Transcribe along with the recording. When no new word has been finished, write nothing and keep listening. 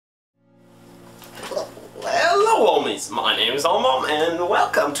is Holmbom and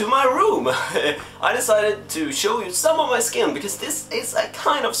welcome to my room. I decided to show you some of my skin because this is a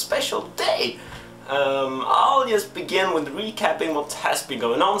kind of special day. I'll just begin with recapping what has been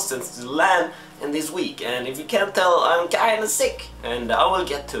going on since the LAN in this week, and if you can't tell, I'm kinda sick and I will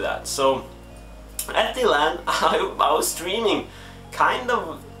get to that. So at the LAN I was streaming kind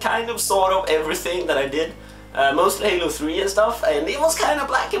of sort of everything that I did. Mostly Halo 3 and stuff, and it was kind of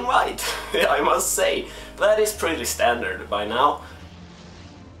black and white, I must say. That is pretty standard by now.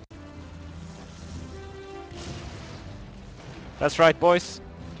 That's right, boys.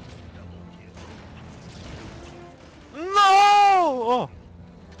 No! Oh.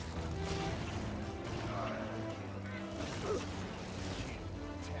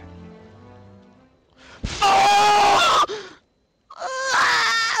 Oh!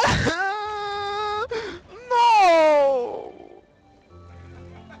 No!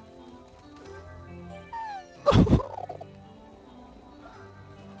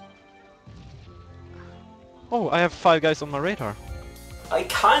 Oh, I have 5 guys on my radar. I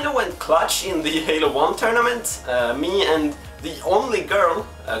kinda went clutch in the Halo 1 tournament. Me and the only girl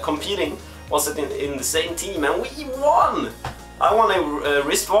competing was in the same team, and we won! I won a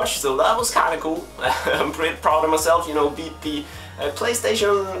wristwatch, so that was kinda cool. I'm pretty proud of myself, you know, beat the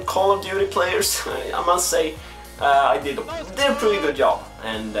PlayStation Call of Duty players. I must say, I did a pretty good job,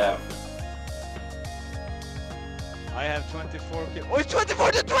 and I have 24 kills. Oh, it's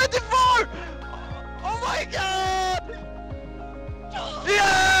 24 to 24! Oh my god!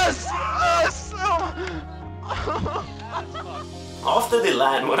 Yes! Yes! after the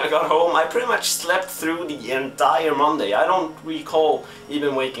LAN, when I got home, I pretty much slept through the entire Monday. I don't recall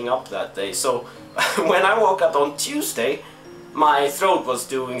even waking up that day, so when I woke up on Tuesday, my throat was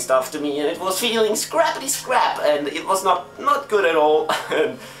doing stuff to me and it was feeling scrappity scrap, and it was not good at all.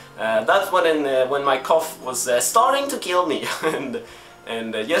 And that's when my cough was starting to kill me.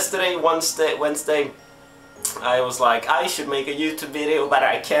 and yesterday, Wednesday, I was like, I should make a YouTube video, but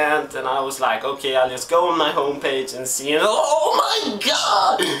I can't, and I was like, okay, I'll just go on my homepage and see, and oh my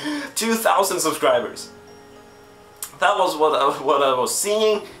god! 2,000 subscribers. That was what I was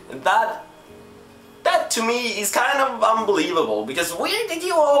seeing, and that to me is kind of unbelievable, because where did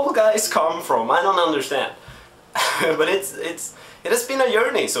you all guys come from? I don't understand. But it has been a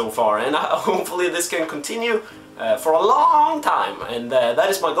journey so far, and hopefully this can continue for a long time, and that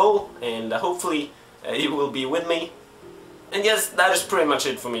is my goal, and hopefully you will be with me. And yes, that is pretty much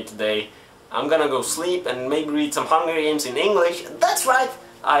it for me today. I'm gonna go sleep and maybe read some Hunger Games in English. That's right,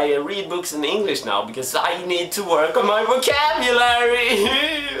 I read books in English now because I need to work on my vocabulary.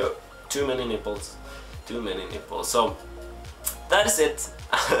 Too many nipples. Too many nipples. So that is it.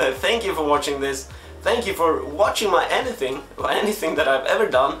 Thank you for watching this. Thank you for watching anything that I've ever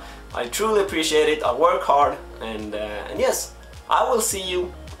done. I truly appreciate it. I work hard, and yes, I will see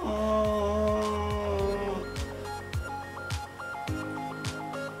you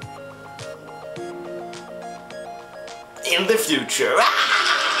in the future.